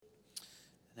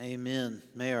Amen.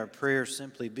 May our prayer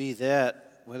simply be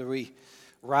that, whether we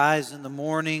rise in the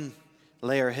morning,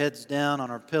 lay our heads down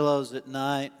on our pillows at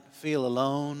night, feel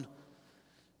alone,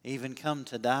 even come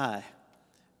to die,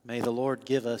 may the Lord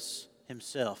give us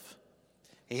Himself.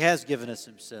 He has given us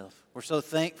Himself. We're so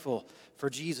thankful for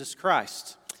Jesus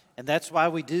Christ. And that's why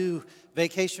we do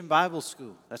Vacation Bible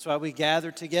School. That's why we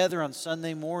gather together on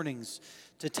Sunday mornings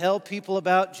to tell people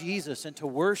about Jesus and to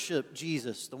worship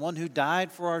Jesus, the one who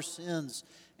died for our sins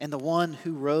and the one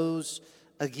who rose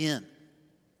again.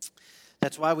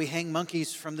 That's why we hang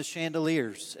monkeys from the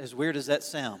chandeliers, as weird as that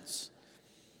sounds.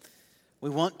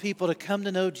 We want people to come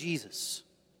to know Jesus.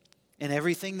 In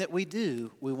everything that we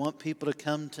do, we want people to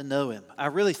come to know Him. I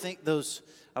really think I was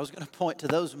going to point to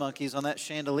those monkeys on that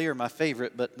chandelier, my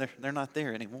favorite, but they're not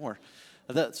there anymore.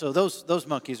 So those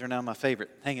monkeys are now my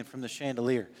favorite, hanging from the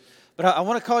chandelier. But I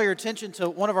want to call your attention to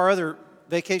one of our other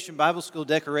Vacation Bible School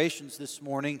decorations this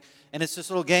morning, and it's this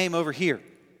little game over here.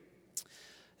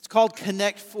 It's called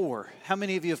Connect Four. How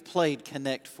many of you have played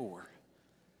Connect Four?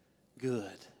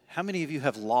 Good. How many of you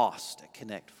have lost at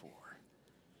Connect Four?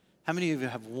 How many of you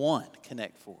have won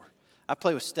Connect Four? I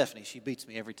play with Stephanie. She beats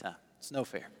me every time. It's no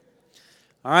fair.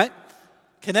 All right?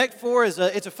 Connect Four it's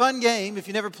a fun game. If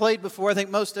you never played before, I think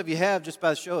most of you have, just by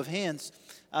the show of hands.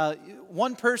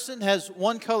 One person has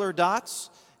one color of dots,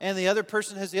 and the other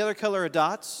person has the other color of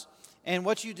dots. And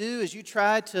what you do is you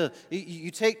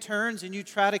take turns and you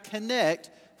try to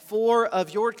connect four of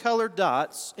your colored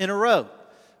dots in a row.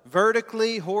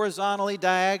 Vertically, horizontally,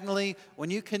 diagonally.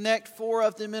 When you connect four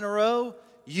of them in a row,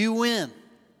 you win.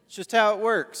 It's just how it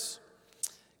works.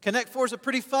 Connect Four is a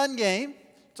pretty fun game.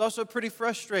 It's also pretty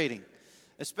frustrating,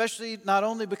 especially not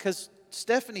only because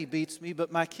Stephanie beats me,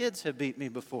 but my kids have beat me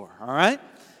before, all right?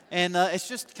 And it's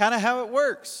just kind of how it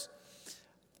works.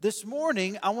 This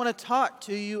morning, I want to talk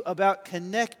to you about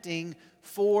connecting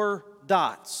four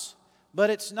dots. But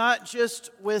it's not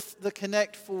just with the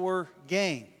Connect Four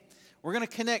game. We're going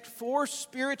to connect four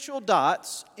spiritual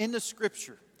dots in the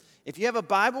Scripture. If you have a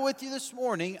Bible with you this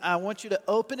morning, I want you to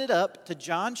open it up to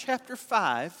John chapter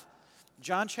 5.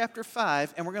 John chapter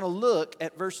 5, and we're going to look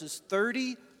at verses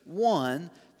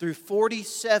 31 through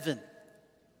 47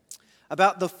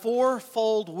 about the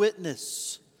Fourfold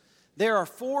Witness. There are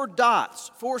four dots,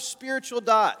 four spiritual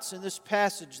dots in this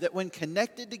passage that when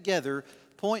connected together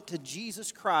point to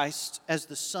Jesus Christ as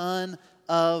the Son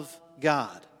of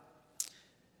God.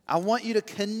 I want you to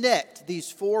connect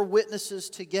these four witnesses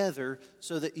together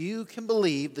so that you can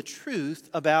believe the truth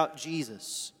about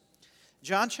Jesus.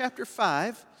 John chapter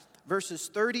 5, verses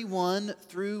 31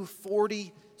 through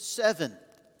 47.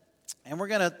 And we're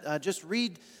going to just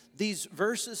read these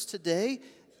verses today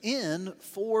in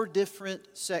four different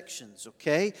sections,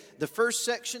 okay? The first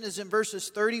section is in verses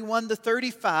 31 to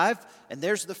 35, and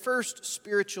there's the first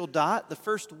spiritual dot, the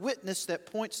first witness that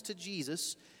points to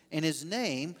Jesus, and his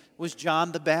name was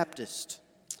John the Baptist.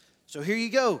 So here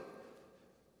you go.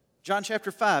 John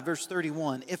chapter 5, verse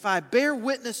 31. If I bear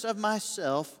witness of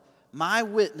myself, my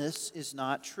witness is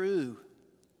not true.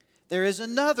 There is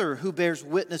another who bears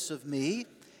witness of me,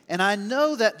 and I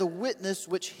know that the witness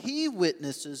which he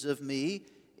witnesses of me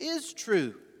is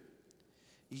true.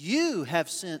 You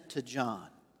have sent to John,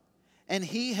 and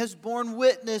he has borne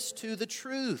witness to the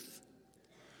truth.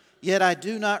 Yet I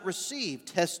do not receive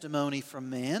testimony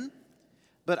from man,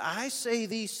 but I say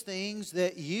these things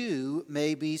that you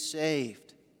may be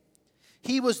saved.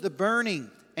 He was the burning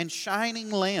and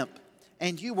shining lamp,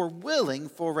 and you were willing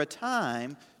for a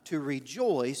time to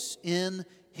rejoice in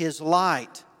his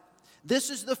light.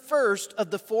 This is the first of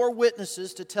the four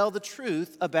witnesses to tell the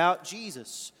truth about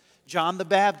Jesus, John the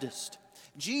Baptist.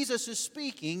 Jesus is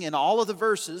speaking in all of the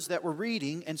verses that we're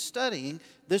reading and studying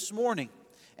this morning.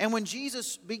 And when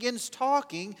Jesus begins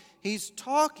talking, he's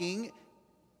talking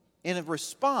in a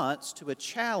response to a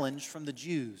challenge from the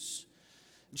Jews.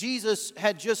 Jesus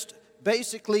had just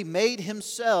basically made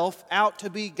himself out to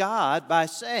be God by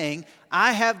saying,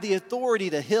 I have the authority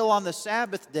to heal on the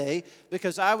Sabbath day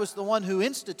because I was the one who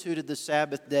instituted the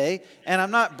Sabbath day, and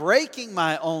I'm not breaking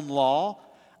my own law.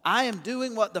 I am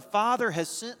doing what the Father has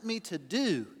sent me to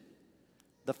do.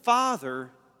 The Father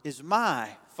is my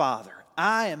Father.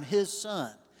 I am His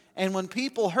Son. And when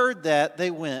people heard that,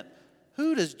 they went,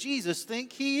 who does Jesus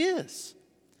think He is?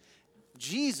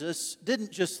 Jesus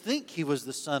didn't just think He was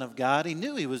the Son of God. He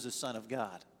knew He was the Son of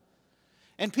God.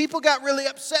 And people got really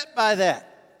upset by that.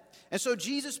 And so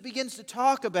Jesus begins to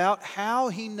talk about how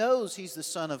He knows He's the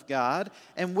Son of God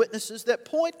and witnesses that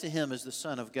point to Him as the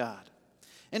Son of God.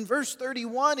 In verse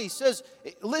 31, He says,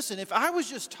 listen, if I was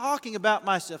just talking about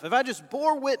myself, if I just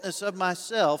bore witness of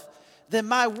myself, then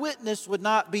my witness would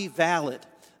not be valid.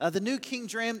 The New King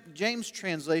James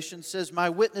translation says, my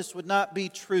witness would not be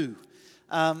true.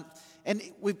 And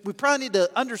we probably need to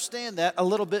understand that a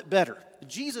little bit better.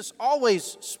 Jesus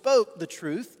always spoke the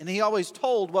truth, and he always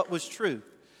told what was true.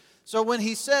 So when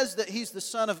he says that he's the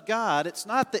Son of God, it's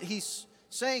not that he's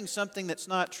saying something that's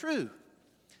not true.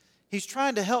 He's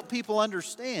trying to help people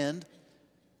understand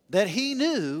that he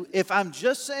knew if I'm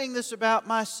just saying this about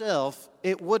myself,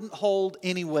 it wouldn't hold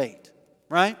any weight,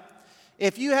 right?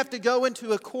 If you have to go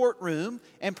into a courtroom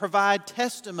and provide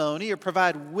testimony or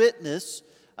provide witness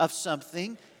of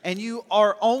something, and you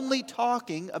are only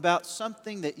talking about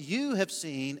something that you have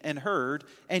seen and heard,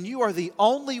 and you are the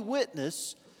only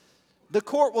witness, the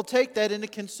court will take that into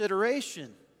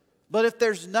consideration. But if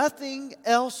there's nothing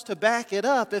else to back it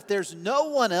up, if there's no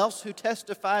one else who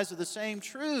testifies of the same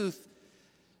truth,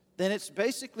 then it's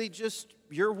basically just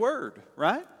your word,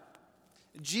 right?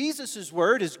 Jesus'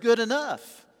 word is good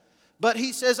enough. But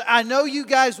he says, I know you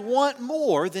guys want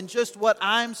more than just what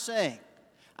I'm saying.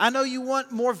 I know you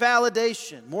want more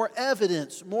validation, more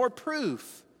evidence, more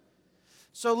proof.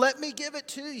 So let me give it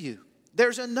to you.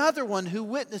 There's another one who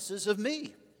witnesses of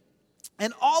me.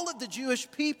 And all of the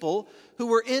Jewish people who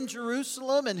were in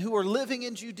Jerusalem and who were living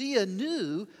in Judea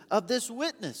knew of this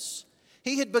witness.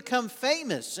 He had become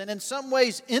famous and in some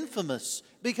ways infamous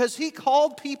because he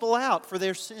called people out for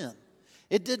their sin.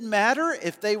 It didn't matter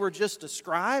if they were just a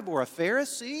scribe or a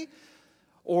Pharisee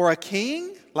or a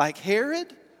king like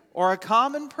Herod or a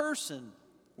common person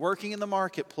working in the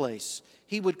marketplace.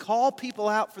 He would call people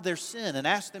out for their sin and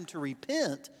ask them to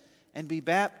repent and be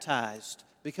baptized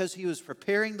because he was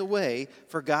preparing the way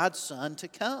for God's Son to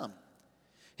come.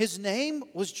 His name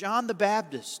was John the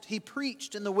Baptist. He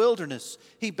preached in the wilderness.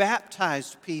 He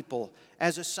baptized people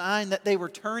as a sign that they were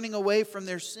turning away from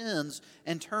their sins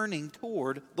and turning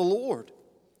toward the Lord.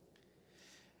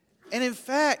 And in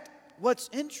fact, what's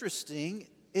interesting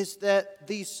is that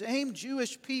these same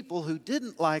Jewish people who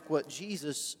didn't like what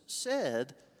Jesus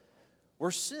said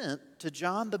were sent to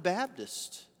John the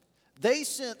Baptist. They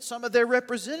sent some of their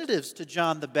representatives to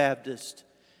John the Baptist.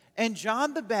 And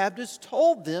John the Baptist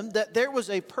told them that there was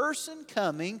a person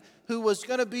coming who was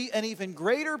going to be an even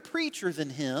greater preacher than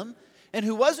him, and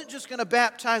who wasn't just going to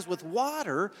baptize with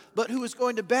water, but who was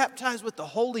going to baptize with the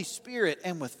Holy Spirit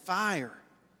and with fire.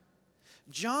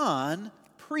 John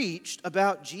preached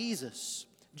about Jesus.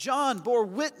 John bore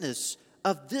witness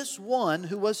of this one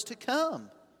who was to come.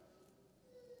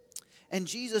 And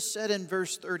Jesus said in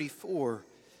verse 34,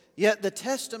 yet the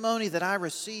testimony that I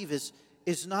receive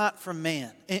is not from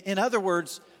man. In other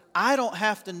words, I don't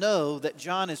have to know that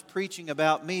John is preaching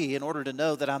about me in order to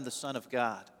know that I'm the Son of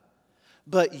God.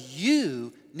 But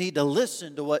you need to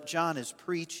listen to what John is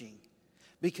preaching,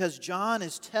 because John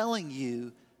is telling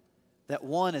you that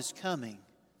one is coming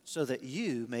so that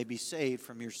you may be saved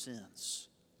from your sins.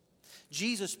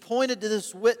 Jesus pointed to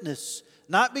this witness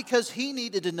not because he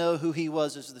needed to know who he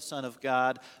was as the Son of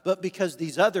God, but because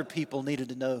these other people needed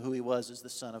to know who he was as the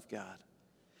Son of God.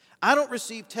 I don't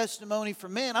receive testimony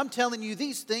from man. I'm telling you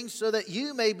these things so that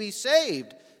you may be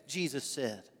saved, Jesus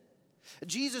said.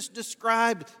 Jesus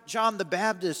described John the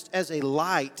Baptist as a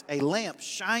light, a lamp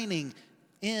shining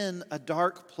in a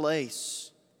dark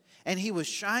place. And he was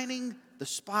shining the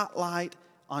spotlight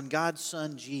on God's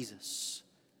Son, Jesus.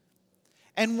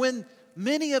 And when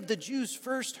many of the Jews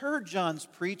first heard John's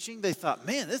preaching, they thought,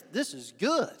 man, this is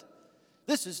good.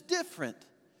 This is different.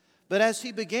 But as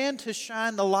he began to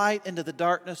shine the light into the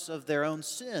darkness of their own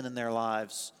sin in their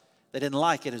lives, they didn't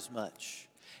like it as much.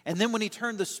 And then when he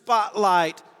turned the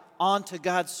spotlight onto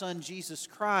God's Son, Jesus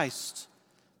Christ,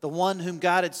 the one whom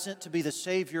God had sent to be the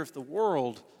Savior of the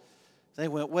world, they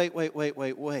went,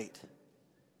 wait.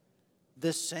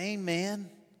 This same man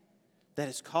that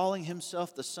is calling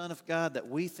himself the Son of God that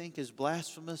we think is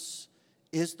blasphemous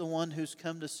is the one who's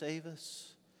come to save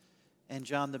us? And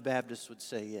John the Baptist would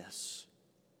say yes.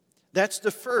 That's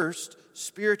the first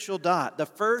spiritual dot. The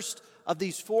first of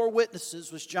these four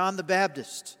witnesses was John the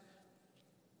Baptist.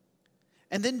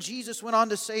 And then Jesus went on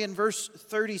to say in verse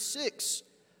 36,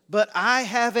 but I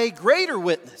have a greater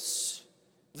witness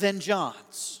than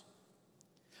John's.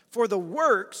 For the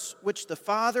works which the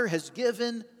Father has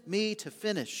given me to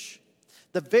finish,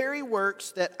 the very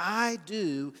works that I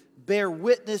do bear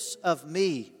witness of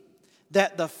me,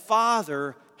 that the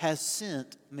Father has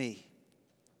sent me.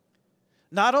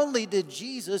 Not only did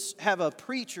Jesus have a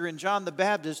preacher in John the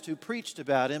Baptist who preached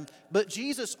about him, but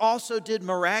Jesus also did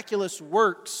miraculous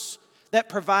works that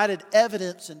provided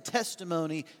evidence and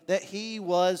testimony that he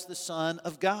was the Son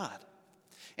of God.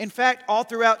 In fact, all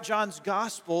throughout John's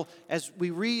gospel, as we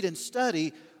read and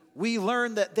study, we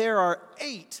learn that there are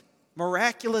 8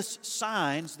 miraculous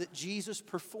signs that Jesus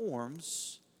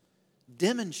performs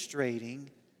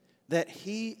demonstrating that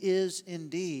he is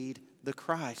indeed the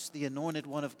Christ, the anointed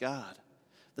one of God,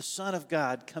 the Son of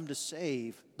God come to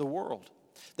save the world.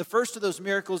 The first of those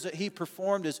miracles that he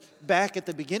performed is back at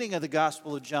the beginning of the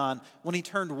Gospel of John when he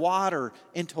turned water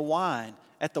into wine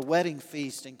at the wedding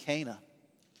feast in Cana.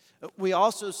 We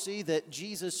also see that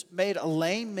Jesus made a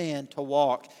lame man to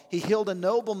walk. He healed a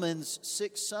nobleman's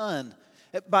sick son.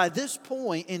 By this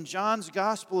point in John's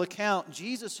Gospel account,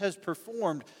 Jesus has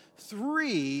performed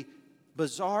 3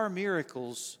 bizarre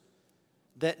miracles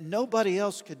that nobody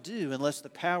else could do unless the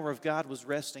power of God was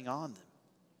resting on them.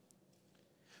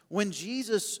 When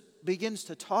Jesus begins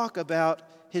to talk about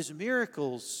his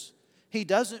miracles, he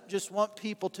doesn't just want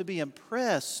people to be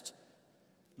impressed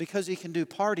because he can do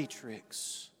party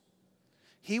tricks.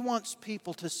 He wants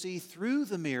people to see through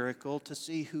the miracle to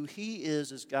see who he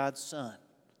is as God's Son.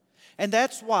 And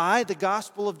that's why the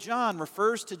Gospel of John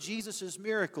refers to Jesus'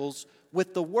 miracles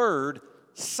with the word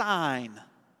sign.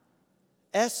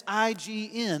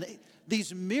 S-I-G-N.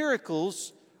 These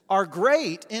miracles are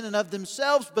great in and of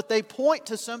themselves, but they point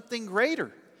to something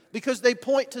greater because they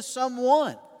point to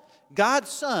someone, God's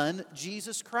Son,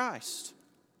 Jesus Christ.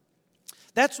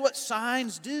 That's what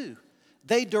signs do.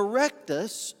 They direct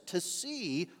us to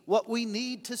see what we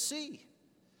need to see.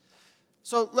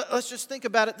 So let's just think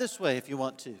about it this way if you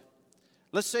want to.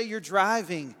 Let's say you're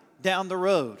driving down the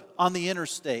road on the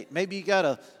interstate. Maybe you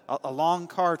got a long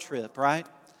car trip, right?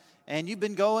 And you've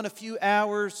been going a few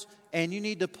hours and you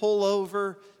need to pull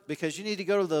over because you need to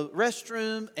go to the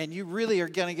restroom and you really are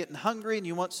going to get hungry and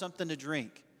you want something to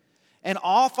drink. And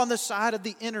off on the side of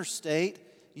the interstate,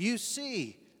 you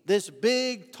see this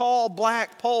big, tall,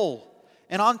 black pole.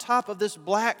 And on top of this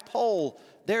black pole,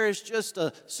 there is just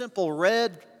a simple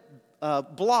red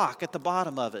block at the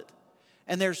bottom of it.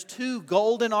 And there's 2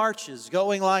 golden arches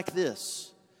going like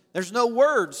this. There's no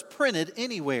words printed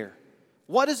anywhere.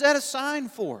 What is that a sign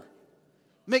for?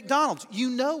 McDonald's, you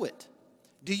know it.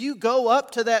 Do you go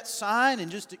up to that sign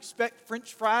and just expect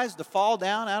French fries to fall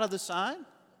down out of the sign?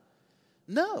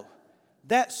 No.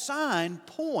 That sign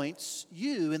points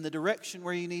you in the direction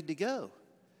where you need to go.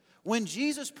 When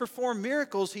Jesus performed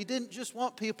miracles, he didn't just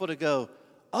want people to go,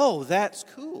 oh, that's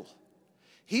cool.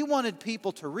 He wanted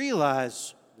people to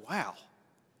realize, wow,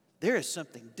 there is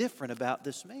something different about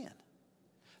this man.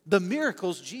 The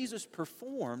miracles Jesus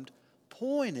performed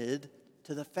pointed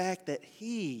to the fact that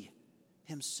he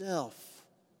himself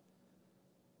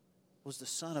was the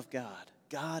Son of God,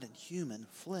 God in human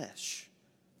flesh.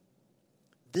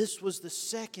 This was the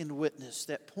second witness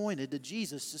that pointed to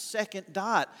Jesus, the second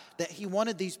dot that he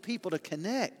wanted these people to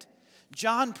connect.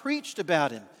 John preached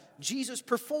about him. Jesus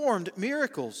performed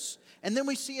miracles. And then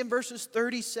we see in verses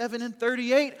 37 and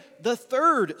 38 the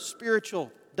third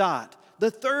spiritual dot,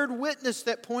 the third witness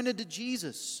that pointed to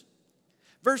Jesus.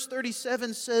 Verse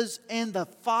 37 says, "And the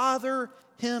Father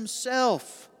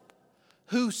himself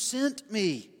who sent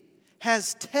me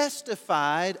has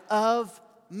testified of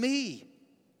me.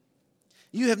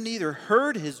 You have neither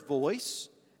heard his voice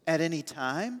at any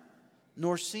time,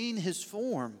 nor seen his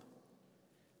form.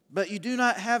 But you do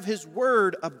not have his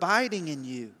word abiding in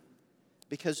you,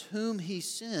 because whom he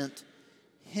sent,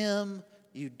 him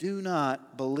you do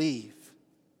not believe."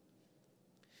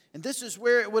 And this is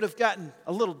where it would have gotten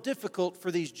a little difficult for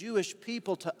these Jewish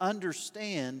people to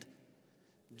understand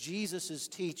Jesus'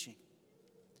 teaching.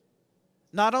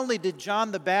 Not only did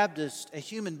John the Baptist, a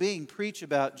human being, preach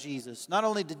about Jesus, not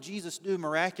only did Jesus do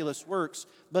miraculous works,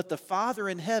 but the Father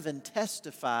in heaven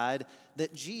testified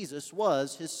that Jesus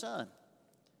was his Son.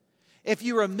 If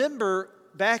you remember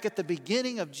back at the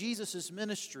beginning of Jesus'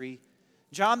 ministry,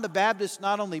 John the Baptist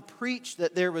not only preached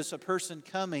that there was a person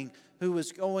coming who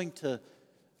was going to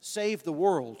save the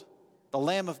world, the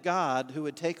Lamb of God who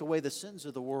would take away the sins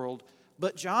of the world,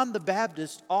 but John the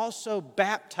Baptist also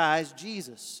baptized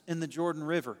Jesus in the Jordan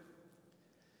River.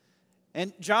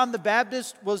 And John the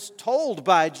Baptist was told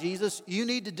by Jesus, you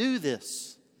need to do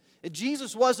this.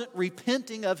 Jesus wasn't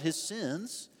repenting of his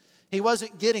sins. He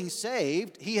wasn't getting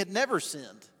saved. He had never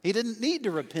sinned. He didn't need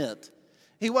to repent.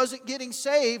 He wasn't getting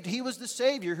saved. He was the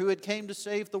Savior who had came to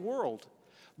save the world.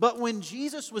 But when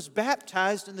Jesus was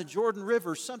baptized in the Jordan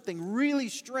River, something really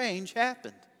strange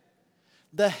happened.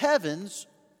 The heavens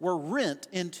were rent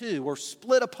in two, or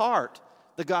split apart,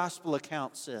 the gospel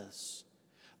account says.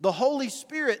 The Holy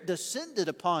Spirit descended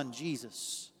upon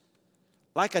Jesus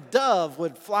like a dove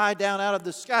would fly down out of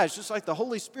the sky. It's just like the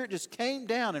Holy Spirit just came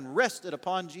down and rested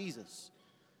upon Jesus.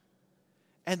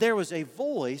 And there was a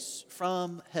voice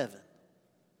from heaven,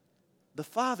 the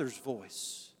Father's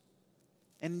voice.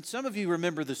 And some of you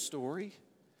remember the story.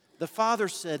 The Father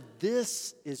said,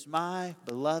 "This is my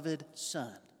beloved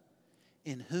Son,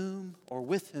 in whom or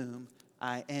with whom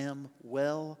I am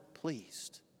well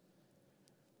pleased.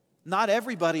 Not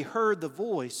everybody heard the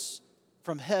voice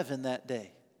from heaven that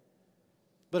day,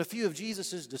 but a few of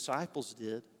Jesus' disciples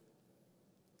did.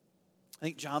 I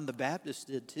think John the Baptist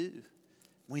did too.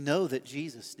 We know that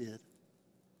Jesus did.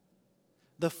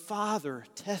 The Father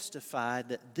testified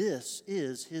that this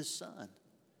is His Son.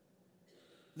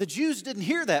 The Jews didn't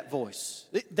hear that voice.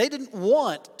 They didn't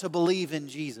want to believe in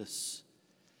Jesus.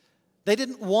 They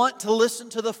didn't want to listen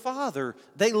to the Father.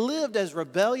 They lived as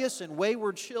rebellious and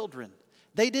wayward children.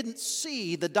 They didn't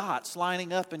see the dots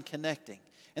lining up and connecting.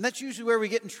 And that's usually where we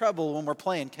get in trouble when we're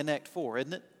playing Connect Four,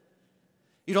 isn't it?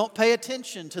 You don't pay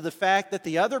attention to the fact that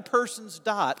the other person's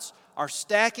dots are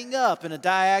stacking up in a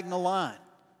diagonal line.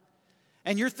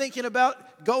 And you're thinking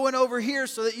about going over here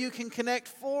so that you can connect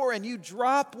four, and you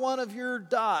drop one of your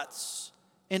dots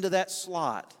into that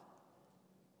slot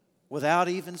without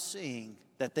even seeing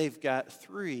that they've got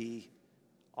three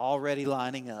already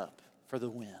lining up for the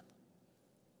win.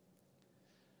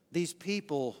 These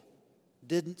people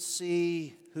didn't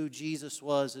see who Jesus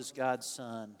was as God's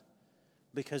Son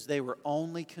because they were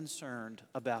only concerned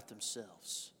about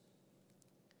themselves.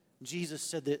 Jesus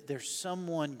said that there's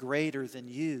someone greater than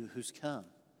you who's come.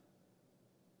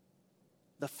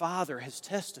 The Father has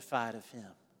testified of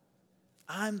Him.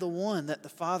 I'm the one that the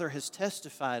Father has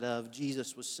testified of,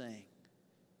 Jesus was saying.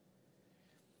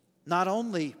 Not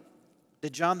only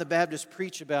did John the Baptist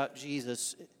preach about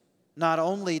Jesus, not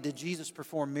only did Jesus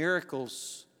perform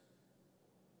miracles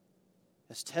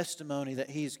as testimony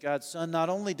that He's God's Son, not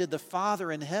only did the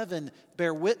Father in heaven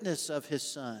bear witness of His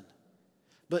Son,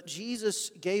 but Jesus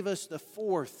gave us the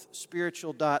fourth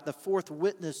spiritual dot, the fourth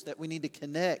witness that we need to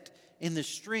connect in the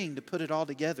string to put it all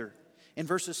together in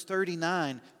verses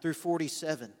 39 through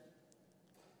 47.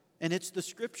 And it's the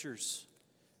Scriptures,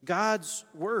 God's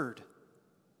Word.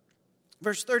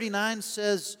 Verse 39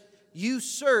 says, "You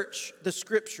search the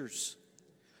Scriptures,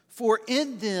 for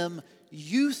in them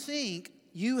you think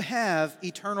you have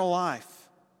eternal life.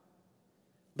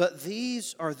 But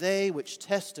these are they which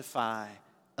testify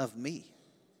of me.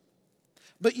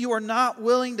 But you are not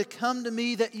willing to come to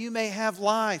me that you may have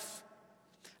life.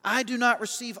 I do not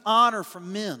receive honor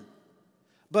from men,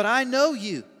 but I know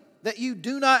you, that you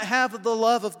do not have the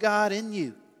love of God in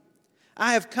you.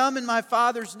 I have come in my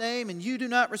Father's name, and you do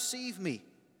not receive me.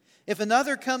 If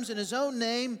another comes in his own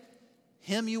name,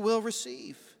 him you will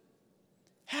receive.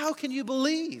 How can you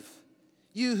believe,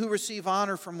 you who receive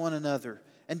honor from one another,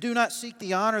 and do not seek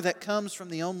the honor that comes from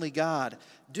the only God?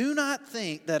 Do not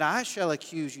think that I shall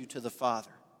accuse you to the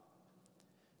Father.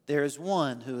 There is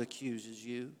one who accuses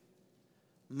you,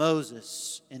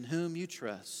 Moses, in whom you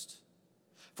trust.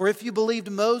 For if you believed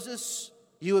Moses,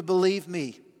 you would believe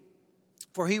me,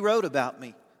 for he wrote about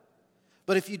me.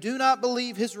 But if you do not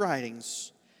believe his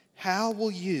writings, how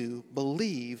will you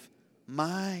believe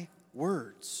my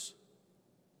words?"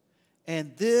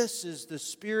 And this is the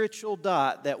spiritual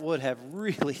dot that would have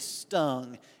really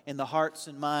stung in the hearts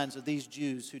and minds of these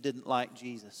Jews who didn't like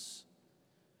Jesus.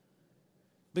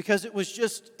 Because it was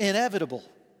just inevitable.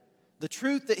 The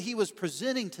truth that he was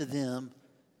presenting to them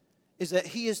is that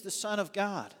he is the Son of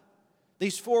God.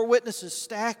 These four witnesses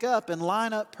stack up and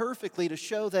line up perfectly to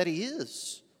show that he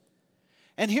is.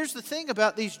 And here's the thing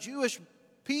about these Jewish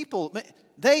people.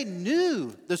 They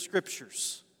knew the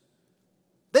Scriptures.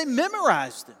 They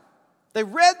memorized them. They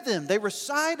read them. They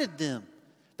recited them.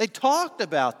 They talked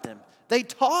about them. They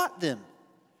taught them.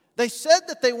 They said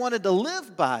that they wanted to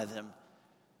live by them.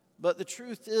 But the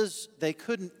truth is, they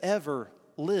couldn't ever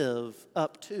live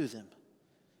up to them,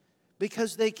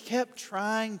 because they kept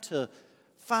trying to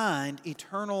find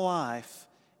eternal life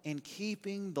in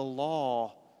keeping the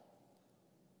law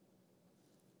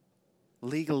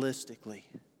legalistically.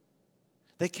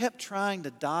 They kept trying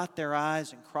to dot their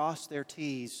I's and cross their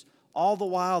T's. All the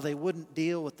while, they wouldn't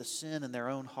deal with the sin in their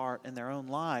own heart and their own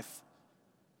life.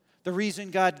 The reason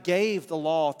God gave the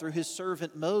law through His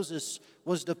servant Moses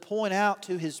was to point out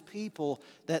to His people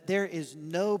that there is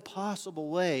no possible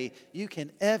way you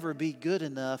can ever be good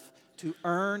enough to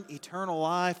earn eternal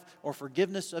life or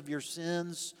forgiveness of your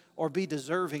sins or be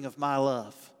deserving of my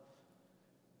love.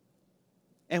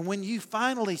 And when you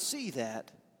finally see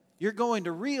that, you're going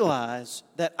to realize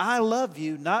that I love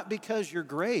you not because you're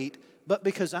great, but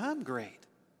because I'm great.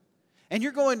 And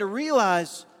you're going to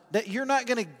realize that you're not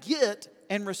going to get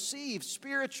and receive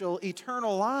spiritual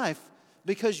eternal life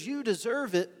because you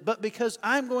deserve it, but because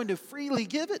I'm going to freely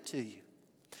give it to you.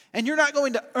 And you're not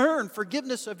going to earn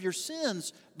forgiveness of your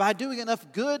sins by doing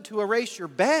enough good to erase your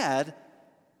bad,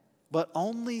 but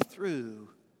only through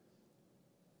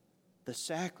the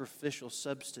sacrificial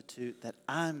substitute that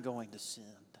I'm going to send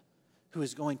who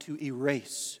is going to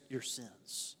erase your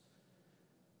sins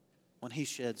when he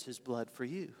sheds his blood for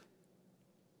you.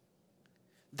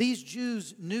 These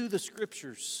Jews knew the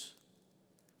Scriptures,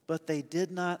 but they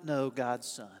did not know God's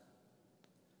Son.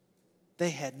 They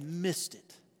had missed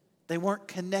it. They weren't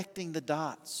connecting the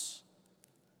dots.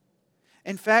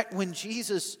 In fact, when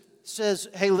Jesus says,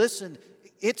 hey, listen,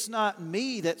 it's not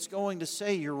me that's going to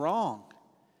say you're wrong.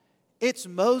 It's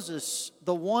Moses,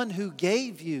 the one who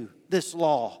gave you this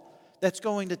law, that's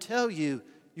going to tell you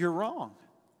you're wrong.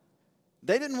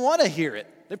 They didn't want to hear it.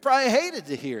 They probably hated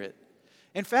to hear it.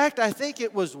 In fact, I think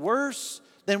it was worse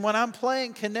than when I'm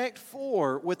playing Connect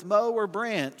 4 with Mo or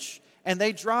Branch and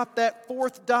they drop that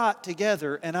fourth dot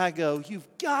together and I go, you've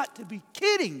got to be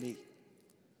kidding me.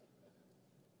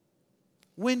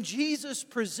 When Jesus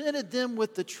presented them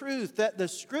with the truth that the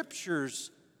Scriptures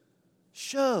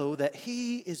show that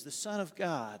he is the Son of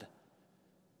God,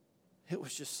 it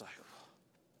was just like,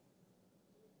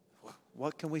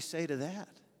 what can we say to that?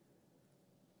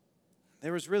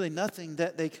 There was really nothing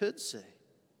that they could say.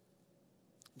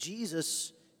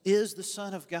 Jesus is the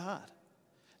Son of God.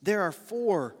 There are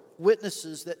 4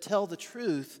 witnesses that tell the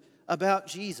truth about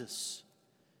Jesus.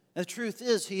 And the truth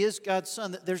is, he is God's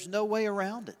Son. There's no way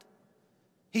around it.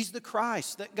 He's the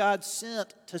Christ that God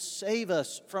sent to save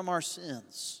us from our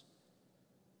sins.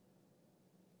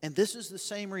 And this is the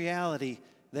same reality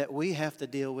that we have to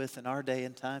deal with in our day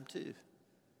and time too.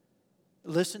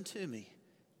 Listen to me.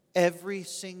 Every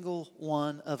single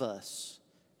one of us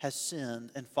has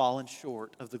sinned and fallen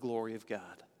short of the glory of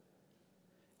God.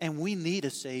 And we need a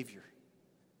Savior.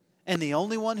 And the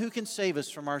only one who can save us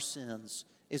from our sins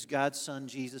is God's Son,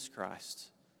 Jesus Christ.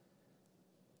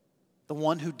 The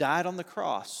one who died on the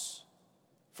cross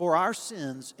for our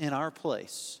sins in our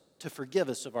place to forgive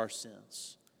us of our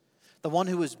sins. The one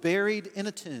who was buried in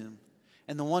a tomb,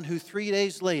 and the one who 3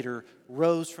 days later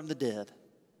rose from the dead,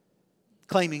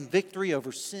 claiming victory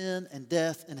over sin and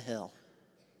death and hell,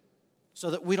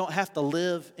 so that we don't have to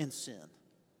live in sin,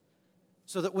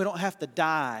 so that we don't have to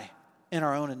die in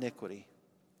our own iniquity,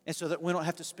 and so that we don't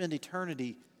have to spend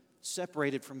eternity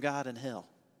separated from God in hell.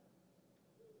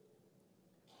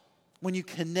 When you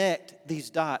connect these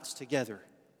dots together,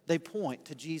 they point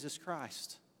to Jesus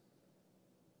Christ.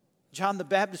 John the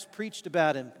Baptist preached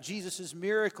about him. Jesus'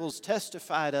 miracles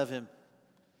testified of him.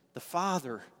 The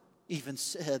Father even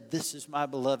said, "This is my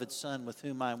beloved Son with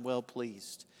whom I am well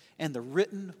pleased." And the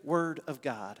written Word of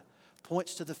God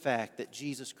points to the fact that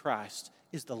Jesus Christ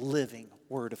is the living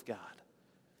Word of God.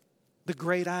 The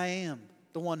great I am,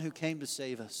 the one who came to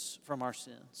save us from our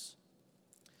sins.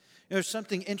 There's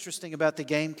something interesting about the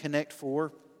game Connect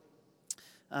 4.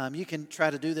 You can try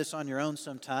to do this on your own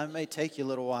sometime. It may take you a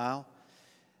little while.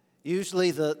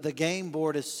 Usually the game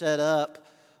board is set up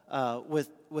with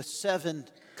 7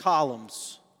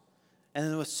 columns and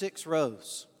then with 6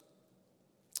 rows.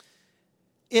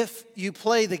 If you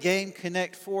play the game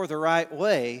Connect 4 the right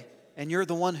way and you're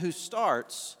the one who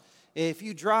starts, if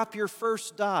you drop your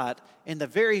first dot in the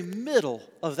very middle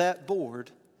of that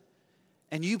board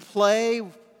and you play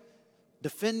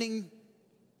defending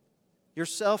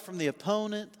yourself from the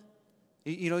opponent,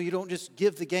 you don't just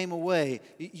give the game away.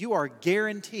 You are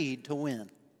guaranteed to win.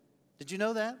 Did you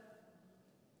know that?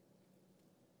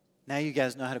 Now you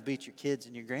guys know how to beat your kids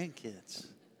and your grandkids.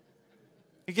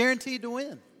 You're guaranteed to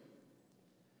win.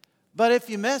 But if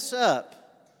you mess up,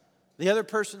 the other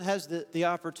person has the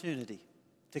opportunity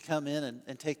to come in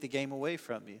and take the game away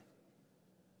from you.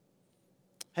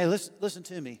 Hey, listen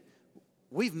to me.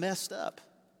 We've messed up.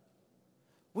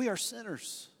 We are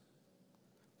sinners.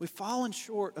 We've fallen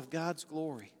short of God's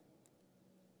glory.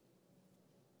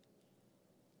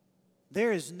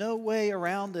 There is no way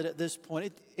around it at this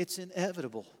point. It's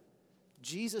inevitable.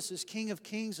 Jesus is King of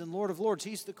Kings and Lord of Lords.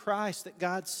 He's the Christ that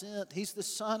God sent. He's the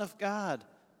Son of God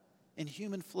in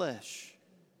human flesh,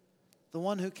 the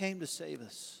one who came to save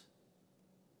us.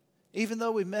 Even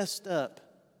though we messed up,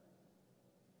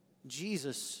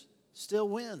 Jesus still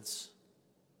wins.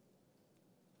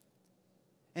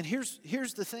 And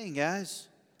here's the thing, guys.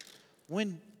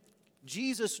 When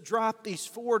Jesus dropped these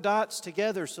 4 dots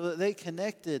together so that they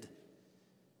connected,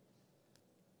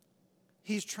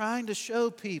 he's trying to show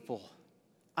people,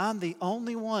 I'm the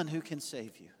only one who can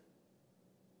save you.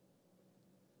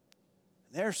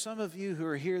 There are some of you who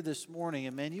are here this morning,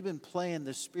 and man, you've been playing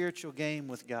this spiritual game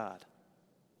with God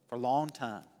for a long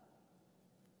time.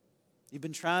 You've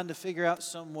been trying to figure out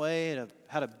some way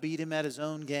how to beat him at his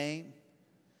own game.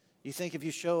 You think if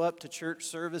you show up to church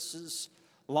services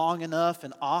long enough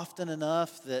and often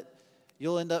enough that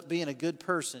you'll end up being a good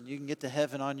person. You can get to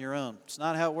heaven on your own. It's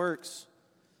not how it works.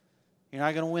 You're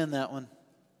not going to win that one.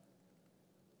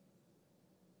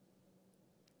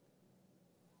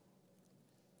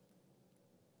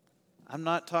 I'm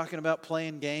not talking about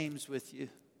playing games with you.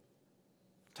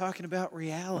 I'm talking about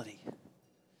reality.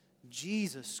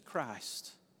 Jesus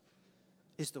Christ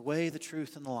is the way, the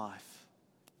truth, and the life.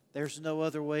 There's no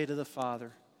other way to the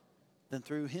Father than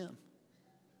through Him.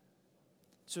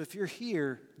 So if you're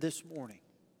here this morning,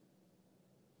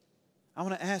 I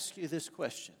want to ask you this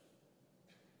question.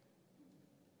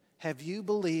 Have you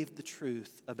believed the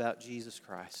truth about Jesus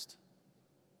Christ?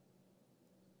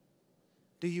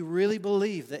 Do you really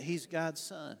believe that He's God's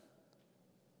Son,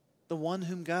 the one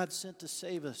whom God sent to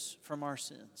save us from our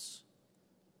sins?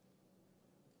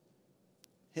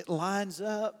 It lines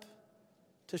up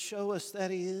to show us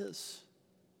that He is.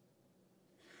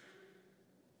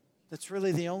 That's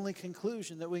really the only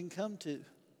conclusion that we can come to. You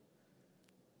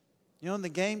know, in the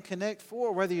game Connect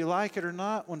Four, whether you like it or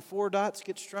not, when 4 dots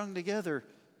get strung together,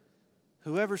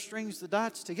 whoever strings the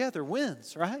dots together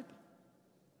wins, right?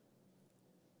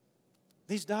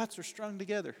 These dots are strung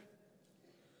together.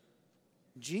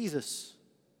 Jesus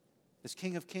is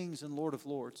King of Kings and Lord of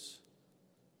Lords.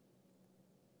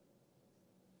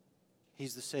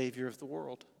 He's the Savior of the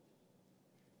world.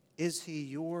 Is He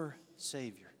your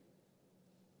Savior?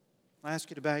 I ask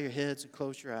you to bow your heads and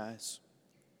close your eyes.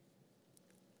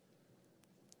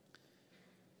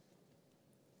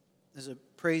 As a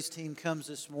praise team comes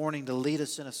this morning to lead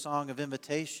us in a song of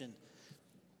invitation,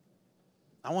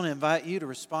 I want to invite you to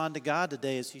respond to God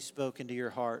today as He spoke into your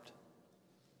heart.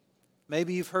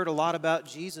 Maybe you've heard a lot about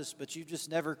Jesus, but you've just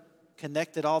never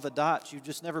connected all the dots. You've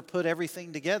just never put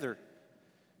everything together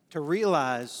to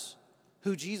realize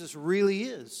who Jesus really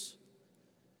is.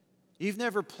 You've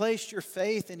never placed your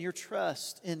faith and your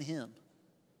trust in Him.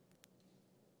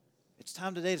 It's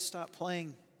time today to stop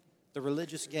playing the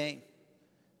religious game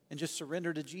and just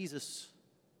surrender to Jesus.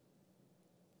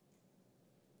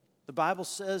 The Bible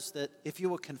says that if you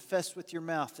will confess with your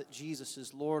mouth that Jesus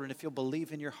is Lord, and if you'll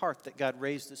believe in your heart that God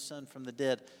raised His Son from the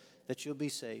dead, that you'll be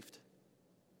saved.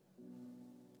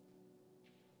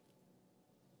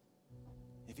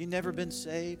 If you've never been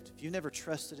saved, if you've never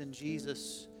trusted in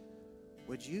Jesus,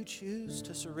 would you choose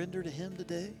to surrender to Him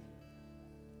today?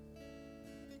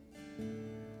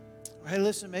 Hey,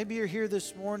 listen, maybe you're here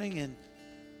this morning and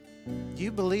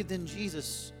you believed in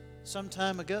Jesus some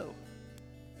time ago.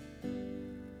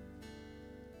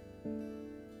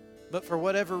 But for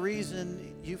whatever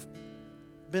reason, you've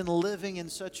been living in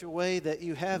such a way that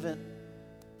you haven't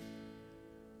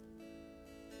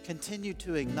continued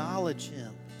to acknowledge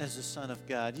Him as the Son of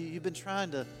God. You've been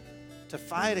trying to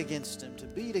fight against Him, to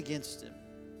beat against Him.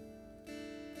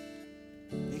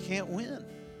 You can't win.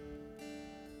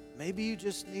 Maybe you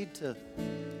just need to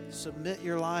submit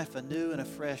your life anew and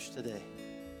afresh today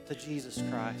to Jesus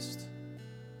Christ.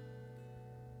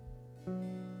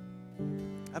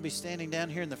 I'll be standing down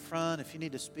here in the front if you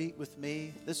need to speak with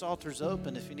me. This altar's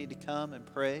open if you need to come and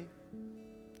pray.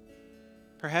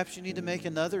 Perhaps you need to make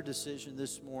another decision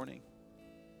this morning.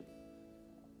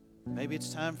 Maybe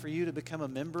it's time for you to become a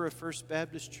member of First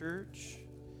Baptist Church.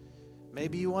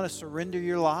 Maybe you want to surrender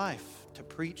your life to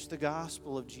preach the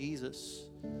gospel of Jesus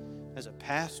as a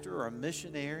pastor or a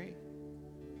missionary.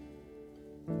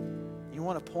 You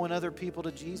want to point other people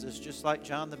to Jesus just like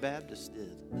John the Baptist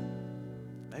did.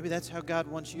 Maybe that's how God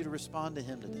wants you to respond to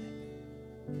Him today.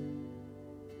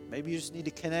 Maybe you just need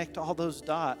to connect all those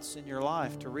dots in your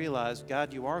life to realize,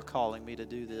 God, you are calling me to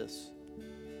do this.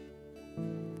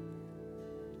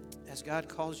 As God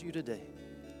calls you today,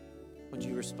 would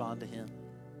you respond to Him?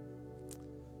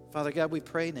 Father God, we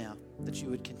pray now that you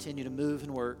would continue to move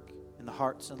and work in the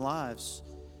hearts and lives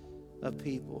of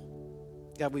people.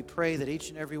 God, we pray that each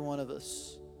and every one of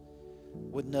us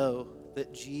would know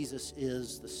that Jesus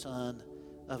is the Son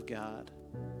of God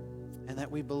and that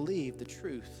we believe the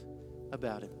truth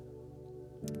about Him.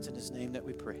 It's in His name that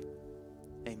we pray.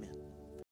 Amen.